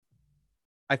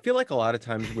I feel like a lot of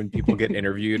times when people get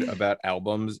interviewed about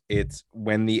albums, it's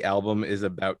when the album is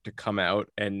about to come out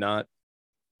and not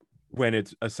when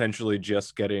it's essentially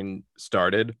just getting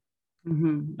started.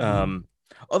 Mm-hmm. Um,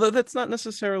 Although that's not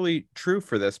necessarily true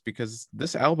for this because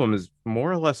this album has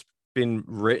more or less been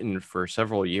written for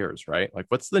several years, right? Like,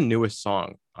 what's the newest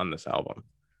song on this album?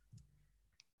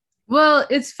 Well,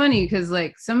 it's funny because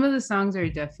like some of the songs are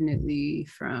definitely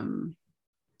from,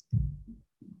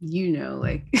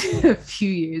 like a few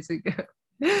years ago.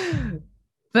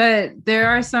 But there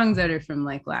are songs that are from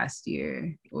like last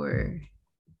year or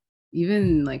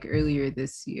even like earlier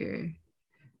this year.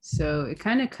 So it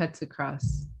kind of cuts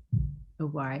across a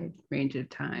wide range of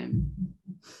time.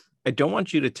 I don't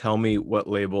want you to tell me what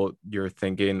label you're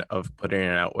thinking of putting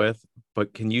it out with,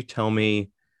 but can you tell me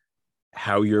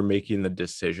how you're making the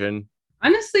decision?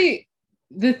 Honestly,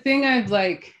 the thing I've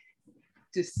like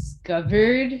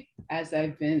discovered as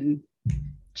I've been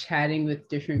chatting with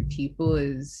different people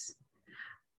is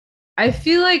I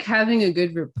feel like having a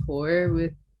good rapport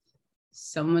with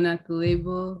someone at the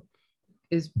label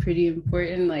is pretty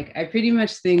important. Like, I pretty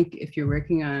much think if you're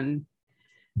working on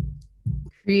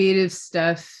creative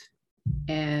stuff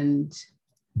and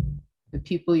the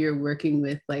people you're working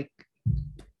with, like,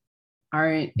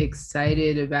 aren't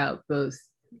excited about both,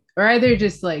 or either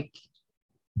just like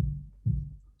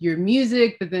your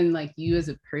music, but then like you as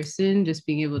a person, just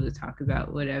being able to talk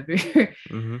about whatever.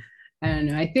 Mm-hmm. I don't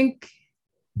know. I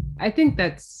think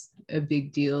that's a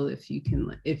big deal if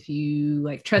you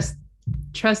like trust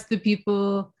the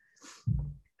people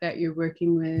that you're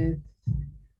working with.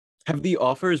 Have the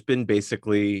offers been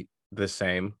basically the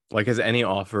same? Like, has any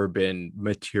offer been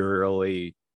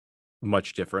materially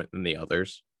much different than the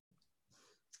others?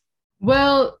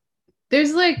 Well,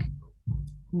 there's like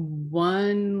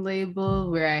one label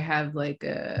where I have like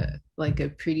a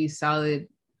pretty solid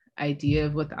idea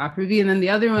of what the opera would be, and then the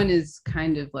other one is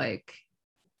kind of like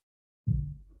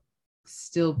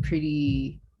still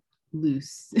pretty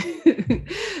loose.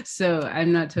 So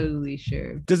I'm not totally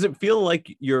sure. Does it feel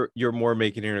like you're more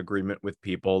making an agreement with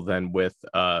people than with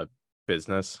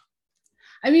business?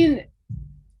 I mean,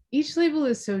 each label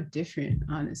is so different,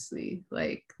 honestly.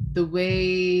 Like the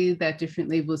way that different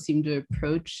labels seem to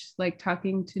approach like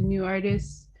talking to new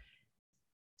artists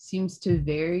seems to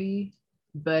vary.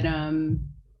 But I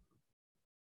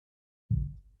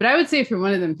would say for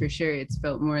one of them for sure, it's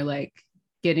felt more like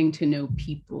getting to know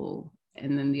people,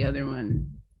 and then the other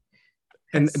one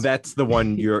And has, that's the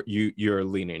one you're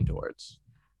leaning towards.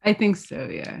 I think so,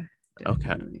 yeah. Okay.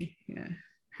 Definitely. Yeah.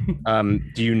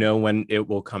 Do you know when it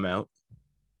will come out?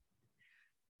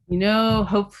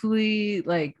 Hopefully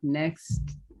like next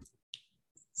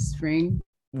spring.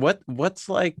 What's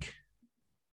like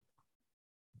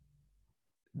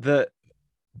the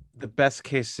the best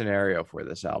case scenario for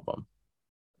this album?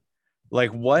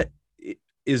 Like, what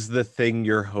is the thing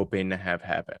you're hoping to have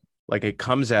happen? Like, it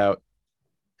comes out,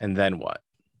 and then what?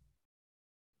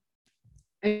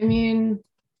 I mean,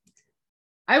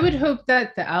 I would hope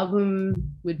that the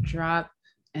album would drop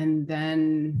and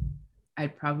then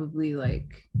I'd probably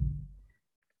like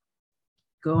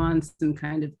go on some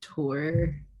kind of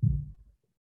tour.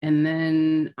 And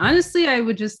then honestly, I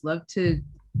would just love to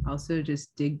also just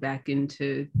dig back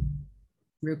into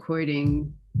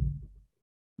recording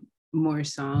more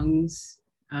songs.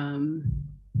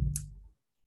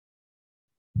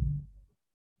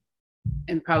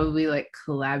 And probably like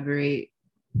collaborate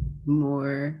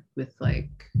more with like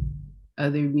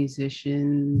other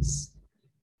musicians.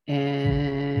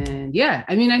 And yeah,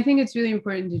 I mean, I think it's really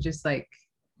important to just like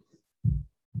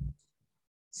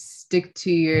stick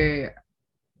to your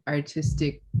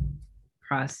artistic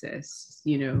process,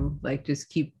 like just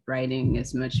keep writing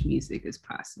as much music as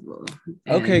possible.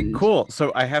 Okay, And cool.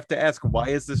 So I have to ask, why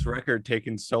is this record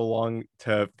taking so long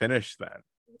to finish then?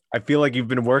 I feel like you've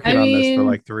been I working on this for mean,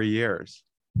 like 3 years.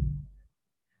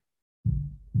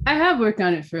 I have worked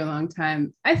on it for a long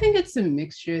time. I think it's a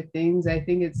mixture of things. I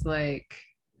think it's like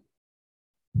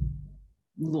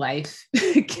life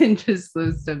can just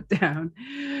slow stuff down.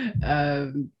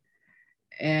 Um,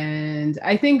 and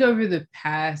I think over the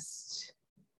past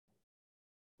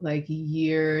like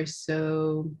year or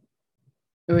so,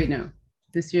 oh wait, no,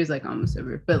 this year's like almost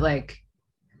over, but like,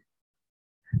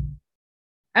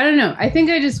 I don't know. I think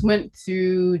I just went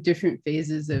through different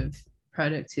phases of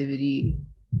productivity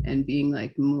and being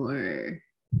like more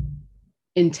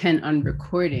intent on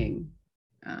recording.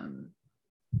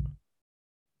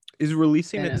 Is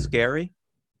releasing Kind it of scary?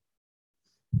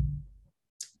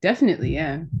 definitely,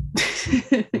 yeah.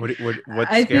 What's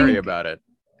I scary think, about it?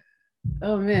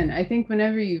 oh man, I think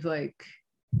whenever you've like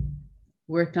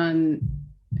worked on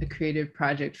a creative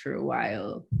project for a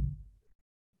while,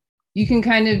 you can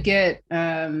kind of get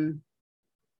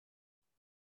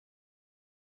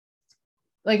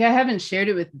like, I haven't shared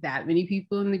it with that many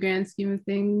people in the grand scheme of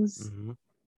things. Mm-hmm.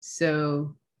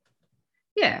 So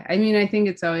yeah, I mean, I think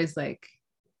it's always like,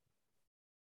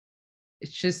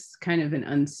 it's just kind of an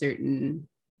uncertain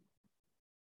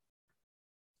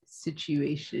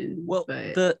situation. Well,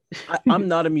 but I'm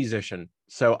not a musician,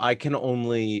 so I can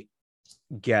only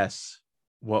guess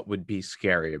what would be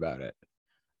scary about it.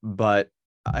 But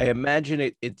I imagine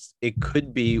it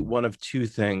could be one of two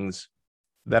things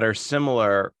that are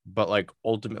similar, but like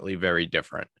ultimately very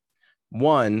different.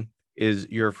 One is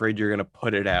you're afraid you're going to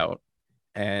put it out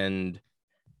and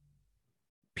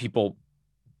people,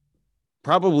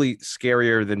 probably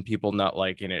scarier than people not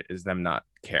liking it is them not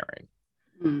caring.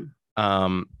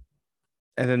 Um,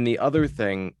 and then the other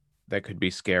thing that could be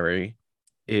scary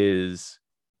is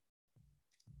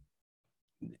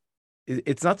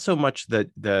it's not so much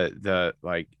the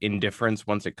like indifference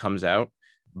once it comes out,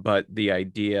 but the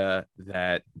idea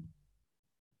that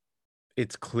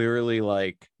it's clearly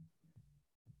like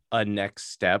a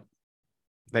next step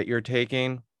that you're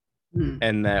taking,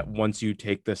 and that once you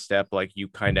take the step, like you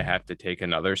kind of have to take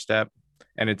another step,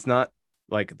 and it's not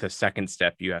like the second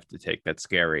step you have to take that's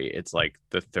scary, it's like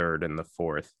the third and the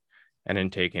fourth, and in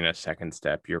taking a second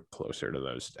step you're closer to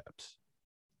those steps.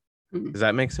 Does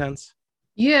that make sense?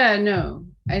 Yeah, no,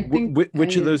 I think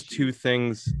Which of those two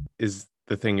things is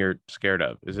the thing you're scared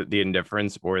of? Is it the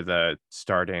indifference or the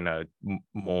starting a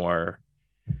more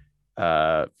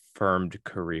firmed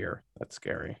career that's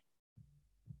scary?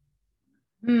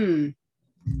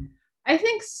 I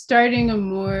think starting a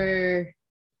more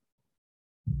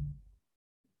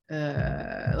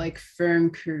like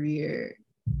firm career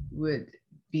would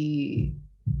be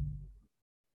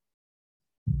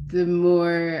the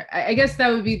more, I guess that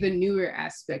would be the newer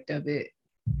aspect of it.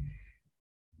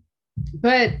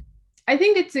 But I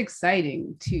think it's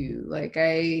exciting too. Like,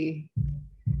 I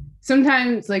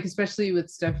sometimes, like, especially with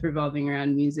stuff revolving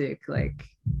around music, like,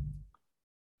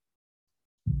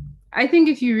 I think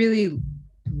if you really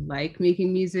like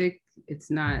making music,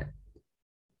 it's not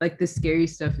like the scary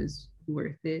stuff is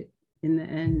worth it in the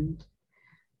end.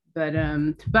 But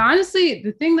honestly,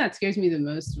 the thing that scares me the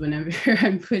most whenever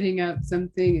I'm putting out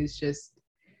something is just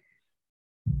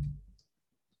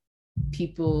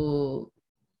people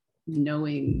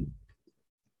knowing.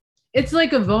 It's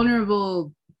like a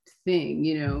vulnerable thing,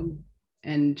 you know,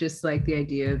 and just like the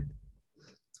idea of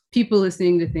people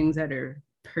listening to things that are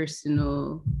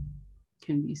personal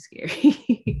can be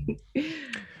scary.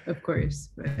 Of course,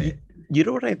 but you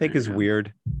know what I think is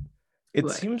weird? It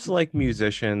seems like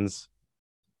musicians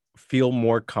feel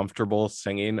more comfortable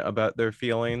singing about their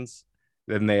feelings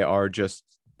than they are just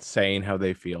saying how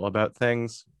they feel about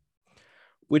things,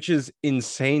 which is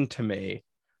insane to me.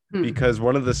 Because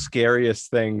one of the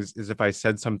scariest things is if I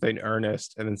said something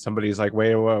earnest and then somebody's like,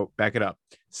 wait, whoa, back it up,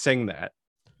 sing that.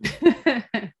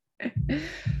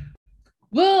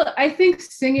 Well, I think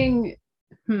singing,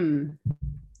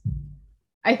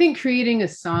 I think creating a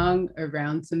song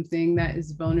around something that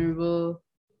is vulnerable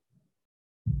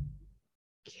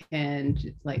can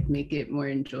like make it more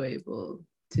enjoyable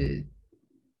to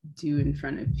do in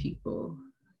front of people.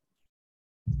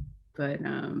 But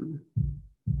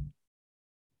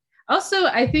also,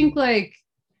 I think like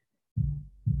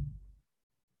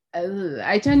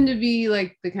I tend to be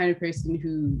like the kind of person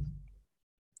who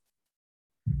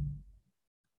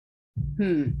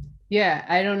yeah,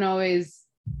 I don't always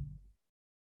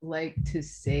like to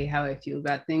say how I feel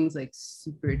about things like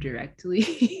super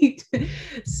directly.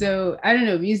 So I don't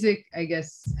know, music I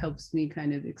guess helps me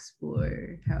kind of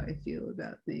explore how I feel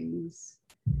about things.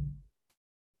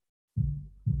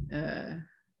 Yeah.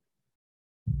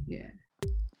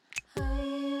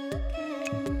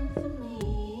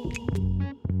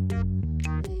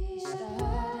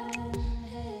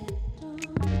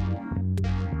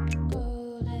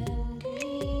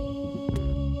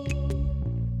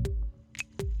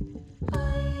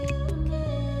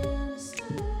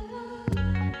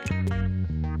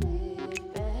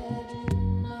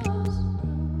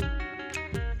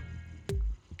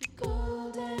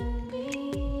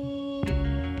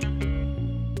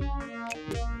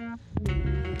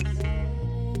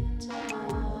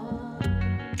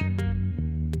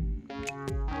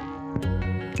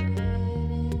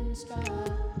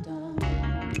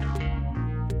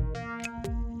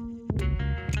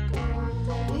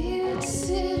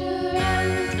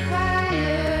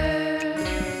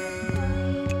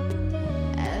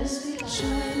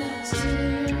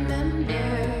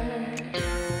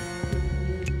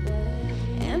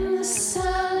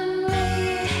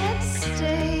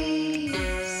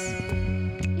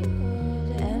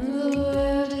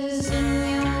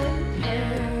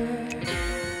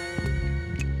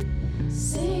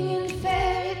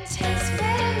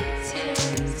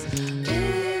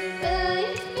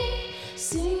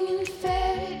 Singing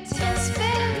fairy tales,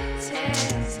 fairy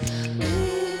tales. Will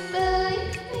you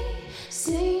believe me?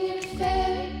 Singing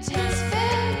fairy tales,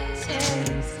 fairy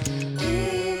tales. Will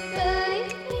you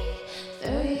believe me?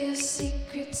 Throw your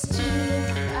secrets to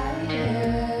the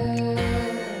fire,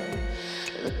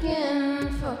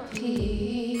 looking for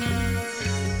peace.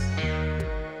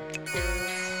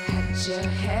 Had your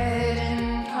head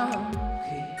in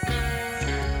concrete,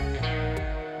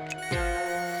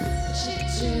 but you're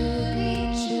too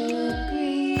weak to agree.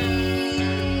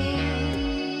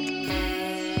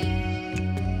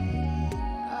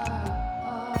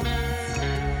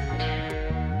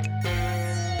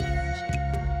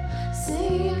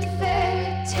 Singing fairy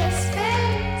tales,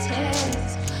 fairy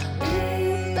tales. Will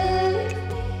you believe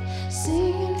me?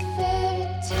 Singing fairy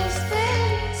tales,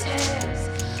 fairy tales.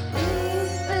 Will you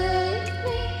believe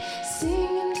me?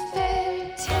 Singing fairy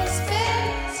tales,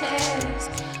 fairy tales.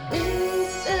 Will you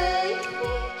believe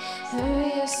me? Throw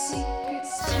your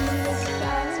secrets to the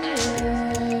fire,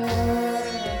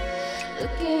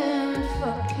 looking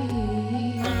for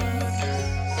peace.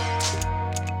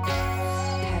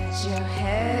 Had your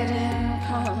head in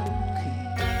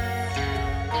concrete,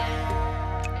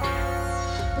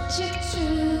 but you're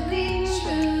too